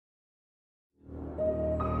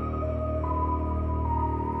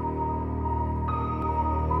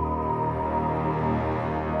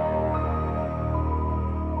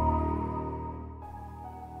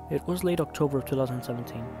It was late October of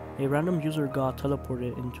 2017. A random user got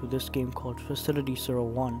teleported into this game called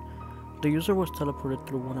Facility-01. The user was teleported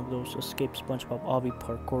through one of those escape SpongeBob obby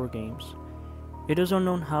parkour games. It is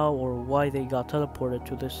unknown how or why they got teleported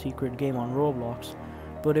to this secret game on Roblox,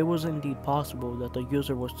 but it was indeed possible that the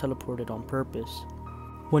user was teleported on purpose.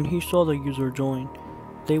 When he saw the user join,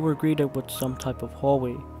 they were greeted with some type of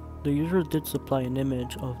hallway. The user did supply an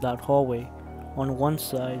image of that hallway. On one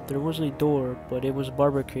side, there was a door, but it was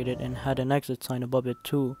barricaded and had an exit sign above it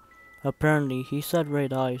too. Apparently, he said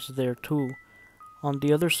red eyes there too. On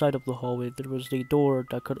the other side of the hallway, there was a door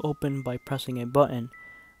that could open by pressing a button.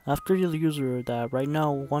 After the user that right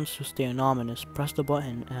now wants to stay anonymous pressed the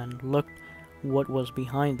button and looked what was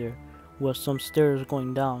behind there was some stairs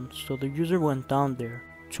going down, so the user went down there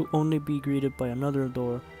to only be greeted by another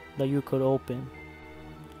door that you could open.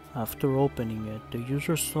 After opening it, the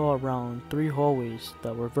user saw around 3 hallways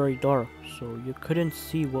that were very dark, so you couldn't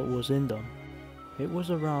see what was in them. It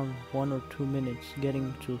was around 1 or 2 minutes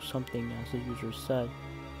getting to something, as the user said.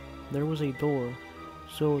 There was a door,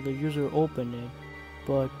 so the user opened it,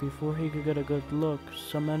 but before he could get a good look,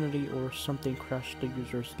 some entity or something crashed the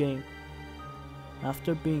user's game.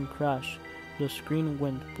 After being crashed, the screen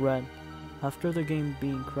went red. After the game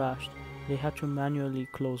being crashed, they had to manually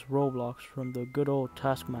close Roblox from the good old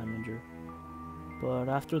task manager. But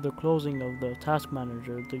after the closing of the task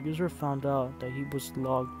manager, the user found out that he was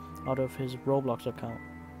logged out of his Roblox account.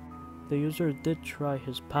 The user did try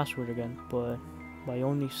his password again, but by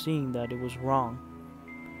only seeing that it was wrong.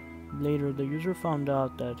 Later, the user found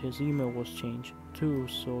out that his email was changed too,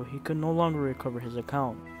 so he could no longer recover his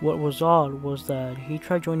account. What was odd was that he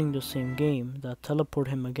tried joining the same game that teleported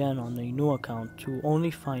him again on a new account, to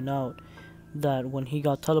only find out that when he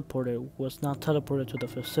got teleported was not teleported to the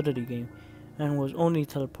facility game and was only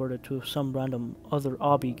teleported to some random other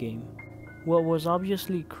obby game. What was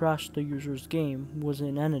obviously crashed the user's game was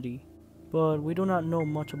an entity, but we do not know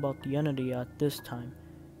much about the entity at this time,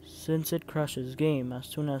 since it crashed his game as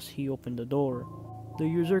soon as he opened the door. The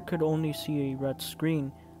user could only see a red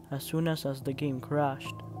screen as soon as the game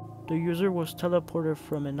crashed. The user was teleported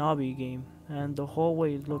from an obby game, and the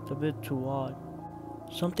hallway looked a bit too odd.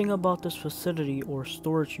 Something about this facility or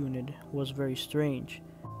storage unit was very strange.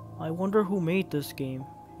 I wonder who made this game.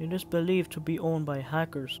 It is believed to be owned by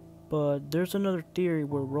hackers, but there's another theory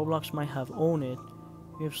where Roblox might have owned it.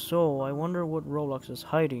 If so, I wonder what Roblox is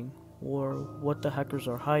hiding, or what the hackers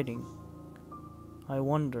are hiding. I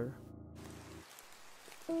wonder.